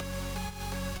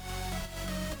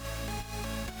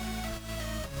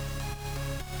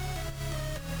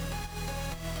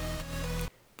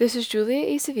This is Julia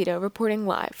Acevedo reporting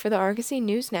live for the Argosy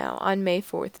News Now on May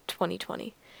 4th,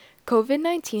 2020.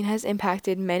 COVID-19 has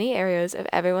impacted many areas of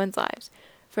everyone's lives,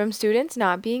 from students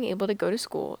not being able to go to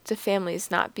school, to families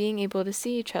not being able to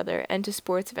see each other, and to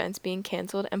sports events being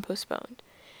canceled and postponed.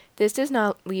 This does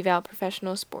not leave out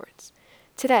professional sports.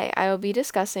 Today, I will be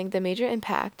discussing the major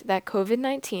impact that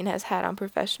COVID-19 has had on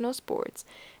professional sports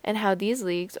and how these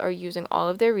leagues are using all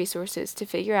of their resources to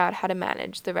figure out how to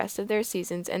manage the rest of their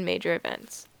seasons and major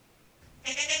events.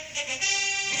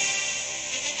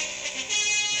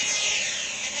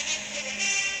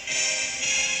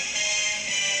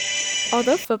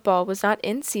 Although football was not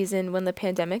in season when the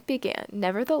pandemic began,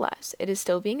 nevertheless, it is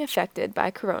still being affected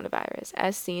by coronavirus,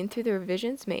 as seen through the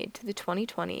revisions made to the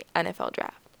 2020 NFL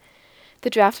Draft. The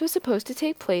draft was supposed to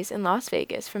take place in Las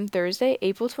Vegas from Thursday,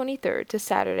 April 23rd to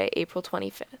Saturday, April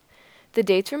 25th. The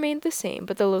dates remained the same,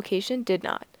 but the location did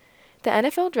not. The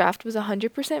NFL Draft was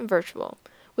 100% virtual,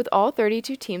 with all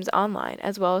 32 teams online,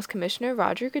 as well as Commissioner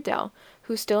Roger Goodell,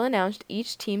 who still announced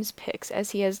each team's picks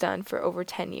as he has done for over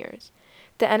 10 years.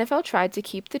 The NFL tried to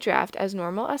keep the draft as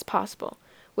normal as possible,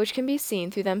 which can be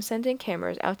seen through them sending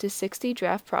cameras out to 60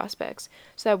 draft prospects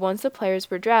so that once the players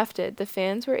were drafted, the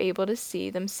fans were able to see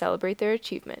them celebrate their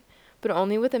achievement, but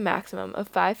only with a maximum of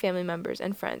 5 family members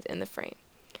and friends in the frame.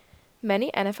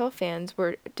 Many NFL fans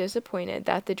were disappointed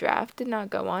that the draft did not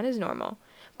go on as normal,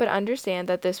 but understand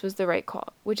that this was the right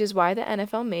call, which is why the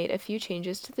NFL made a few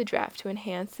changes to the draft to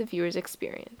enhance the viewer's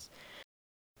experience.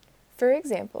 For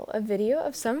example, a video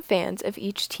of some fans of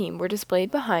each team were displayed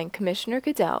behind Commissioner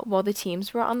Goodell while the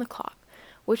teams were on the clock,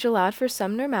 which allowed for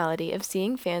some normality of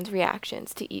seeing fans'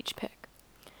 reactions to each pick.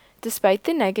 Despite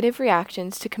the negative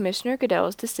reactions to Commissioner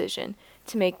Goodell's decision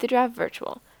to make the draft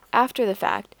virtual, after the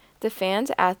fact, the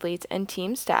fans, athletes, and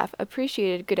team staff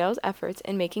appreciated Goodell's efforts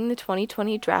in making the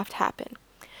 2020 draft happen.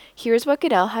 Here's what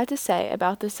Goodell had to say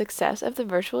about the success of the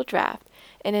virtual draft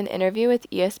in an interview with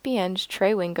ESPN's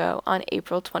Trey Wingo on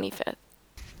April 25th.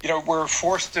 We're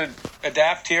forced to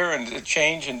adapt here and to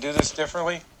change and do this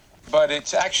differently, but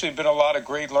it's actually been a lot of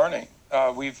great learning.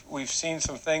 We've seen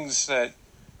some things that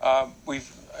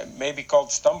we've maybe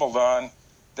called stumbled on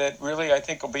that really I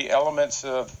think will be elements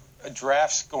of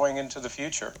drafts going into the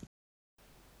future.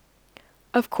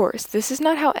 Of course, this is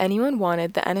not how anyone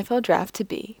wanted the NFL draft to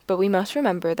be, but we must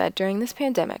remember that during this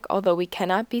pandemic, although we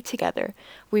cannot be together,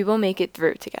 we will make it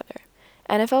through together.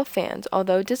 NFL fans,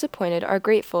 although disappointed, are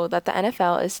grateful that the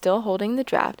NFL is still holding the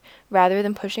draft rather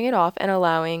than pushing it off and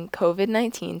allowing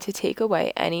COVID-19 to take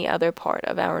away any other part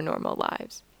of our normal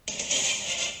lives.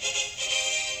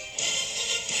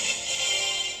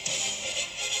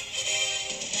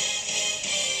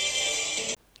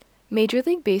 Major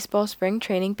League Baseball spring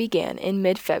training began in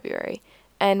mid-February,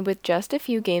 and with just a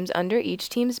few games under each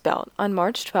team's belt, on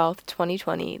March 12,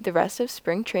 2020, the rest of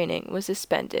spring training was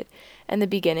suspended, and the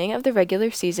beginning of the regular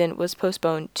season was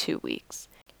postponed 2 weeks.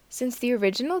 Since the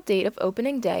original date of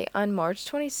opening day on March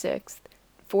 26th,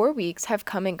 4 weeks have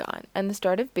come and gone, and the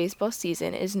start of baseball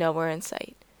season is nowhere in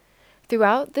sight.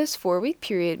 Throughout this 4-week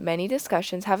period, many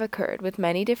discussions have occurred, with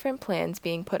many different plans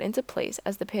being put into place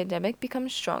as the pandemic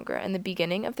becomes stronger and the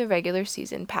beginning of the regular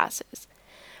season passes.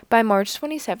 By March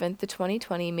 27th, the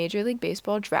 2020 Major League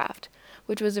Baseball draft,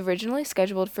 which was originally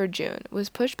scheduled for June, was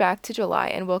pushed back to July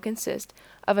and will consist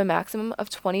of a maximum of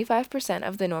 25%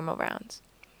 of the normal rounds.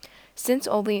 Since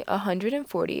only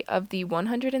 140 of the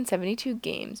 172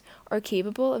 games are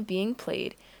capable of being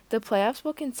played, the playoffs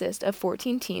will consist of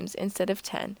 14 teams instead of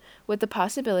 10, with the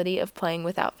possibility of playing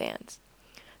without fans.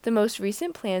 The most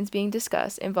recent plans being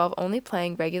discussed involve only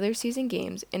playing regular season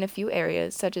games in a few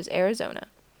areas such as Arizona,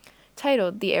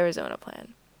 titled the Arizona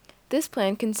Plan. This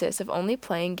plan consists of only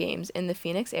playing games in the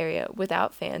Phoenix area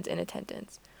without fans in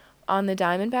attendance, on the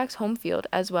Diamondbacks' home field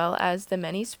as well as the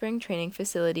many spring training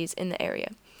facilities in the area.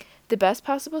 The best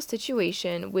possible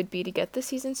situation would be to get the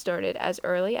season started as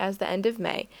early as the end of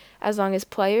May, as long as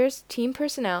players, team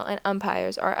personnel, and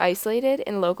umpires are isolated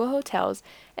in local hotels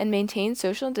and maintain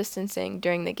social distancing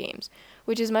during the games,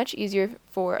 which is much easier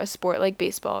for a sport like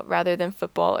baseball rather than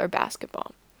football or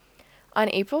basketball. On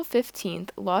April 15th,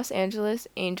 Los Angeles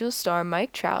Angels star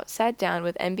Mike Trout sat down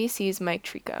with NBC's Mike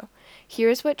Tirico.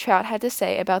 Here's what Trout had to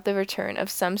say about the return of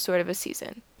some sort of a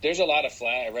season. There's a lot of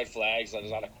red flags. There's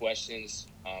a lot of questions.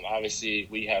 Obviously,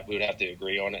 we would have to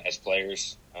agree on it as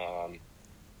players.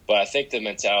 But I think the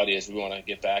mentality is we want to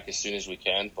get back as soon as we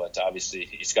can. But obviously,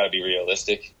 it's got to be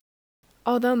realistic.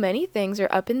 Although many things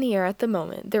are up in the air at the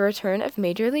moment, the return of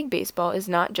Major League Baseball is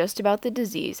not just about the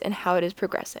disease and how it is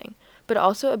progressing, but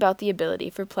also about the ability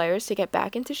for players to get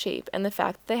back into shape and the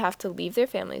fact that they have to leave their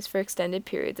families for extended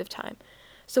periods of time.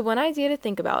 So one idea to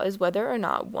think about is whether or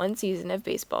not one season of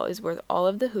baseball is worth all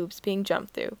of the hoops being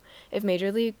jumped through, if Major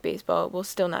League Baseball will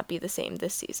still not be the same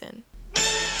this season.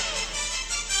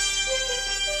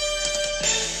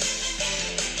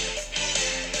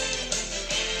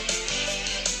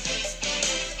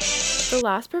 The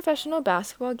last professional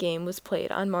basketball game was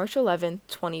played on March 11,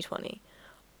 2020.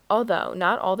 Although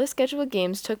not all the scheduled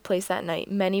games took place that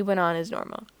night, many went on as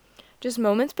normal. Just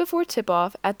moments before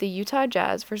tip-off at the Utah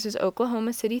Jazz versus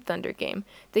Oklahoma City Thunder game,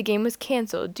 the game was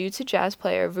canceled due to Jazz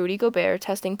player Rudy Gobert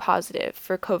testing positive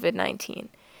for COVID-19.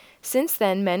 Since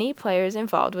then, many players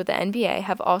involved with the NBA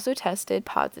have also tested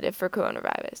positive for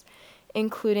coronavirus,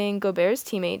 including Gobert's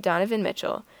teammate Donovan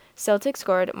Mitchell, Celtics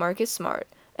guard Marcus Smart,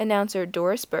 announcer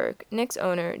Doris Burke, Knicks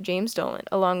owner James Dolan,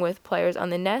 along with players on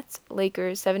the Nets,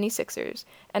 Lakers, 76ers,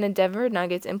 and a Denver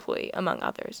Nuggets employee, among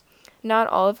others, not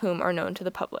all of whom are known to the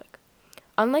public.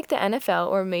 Unlike the NFL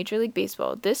or Major League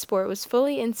Baseball, this sport was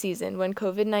fully in season when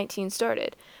COVID-19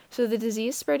 started, so the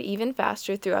disease spread even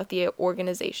faster throughout the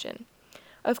organization.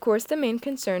 Of course, the main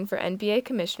concern for NBA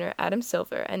Commissioner Adam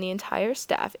Silver and the entire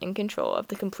staff in control of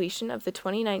the completion of the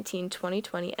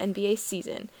 2019-2020 NBA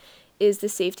season is the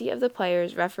safety of the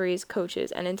players, referees,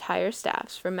 coaches, and entire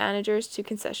staffs, from managers to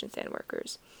concession stand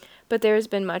workers. But there has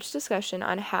been much discussion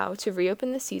on how to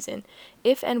reopen the season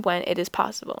if and when it is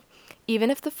possible, even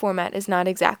if the format is not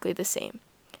exactly the same.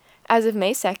 As of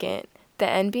May 2nd, the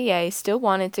NBA still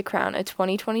wanted to crown a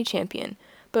 2020 champion,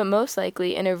 but most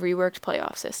likely in a reworked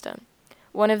playoff system.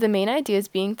 One of the main ideas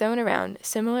being thrown around,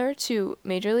 similar to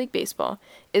Major League Baseball,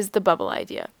 is the bubble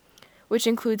idea, which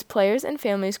includes players and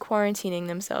families quarantining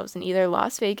themselves in either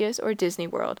Las Vegas or Disney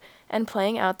World and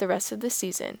playing out the rest of the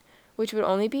season, which would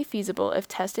only be feasible if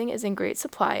testing is in great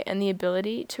supply and the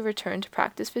ability to return to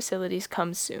practice facilities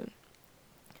comes soon.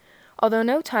 Although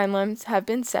no timelines have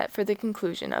been set for the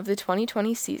conclusion of the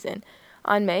 2020 season,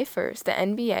 on May 1st, the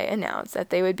NBA announced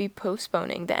that they would be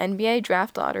postponing the NBA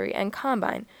Draft Lottery and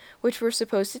Combine, which were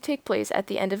supposed to take place at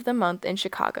the end of the month in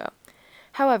Chicago.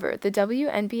 However, the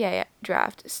WNBA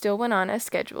draft still went on as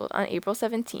scheduled on April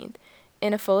 17th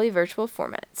in a fully virtual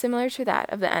format, similar to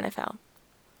that of the NFL.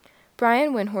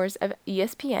 Brian Windhorst of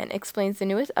ESPN explains the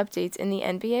newest updates in the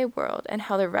NBA world and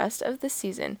how the rest of the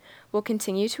season will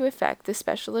continue to affect the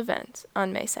special events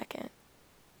on May 2nd.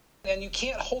 And you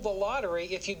can't hold a lottery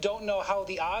if you don't know how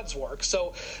the odds work.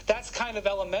 So that's kind of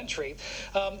elementary.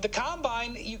 The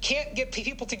Combine, you can't get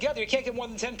people together. You can't get more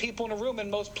than 10 people in a room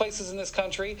in most places in this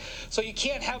country. So you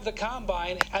can't have the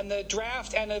Combine, and the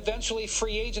draft and eventually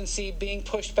free agency being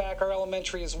pushed back are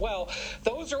elementary as well.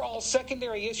 Those are all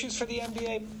secondary issues for the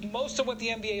NBA. Most of what the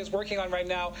NBA is working on right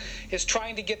now is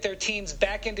trying to get their teams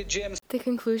back into gyms. The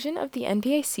conclusion of the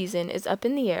NBA season is up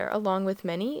in the air, along with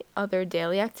many other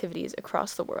daily activities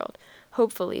across the world.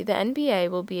 Hopefully, the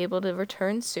NBA will be able to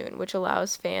return soon, which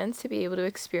allows fans to be able to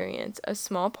experience a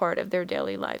small part of their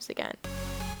daily lives again.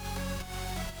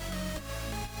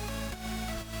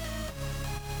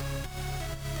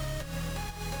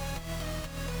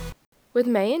 With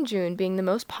May and June being the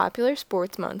most popular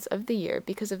sports months of the year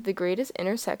because of the greatest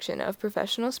intersection of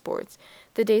professional sports,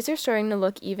 the days are starting to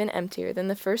look even emptier than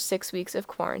the first 6 weeks of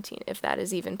quarantine, if that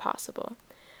is even possible.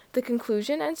 The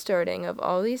conclusion and starting of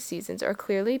all these seasons are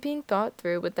clearly being thought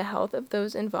through, with the health of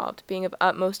those involved being of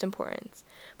utmost importance.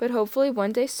 But hopefully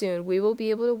one day soon we will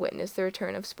be able to witness the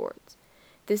return of sports.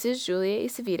 This is Julia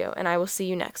Acevedo, and I will see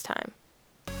you next time.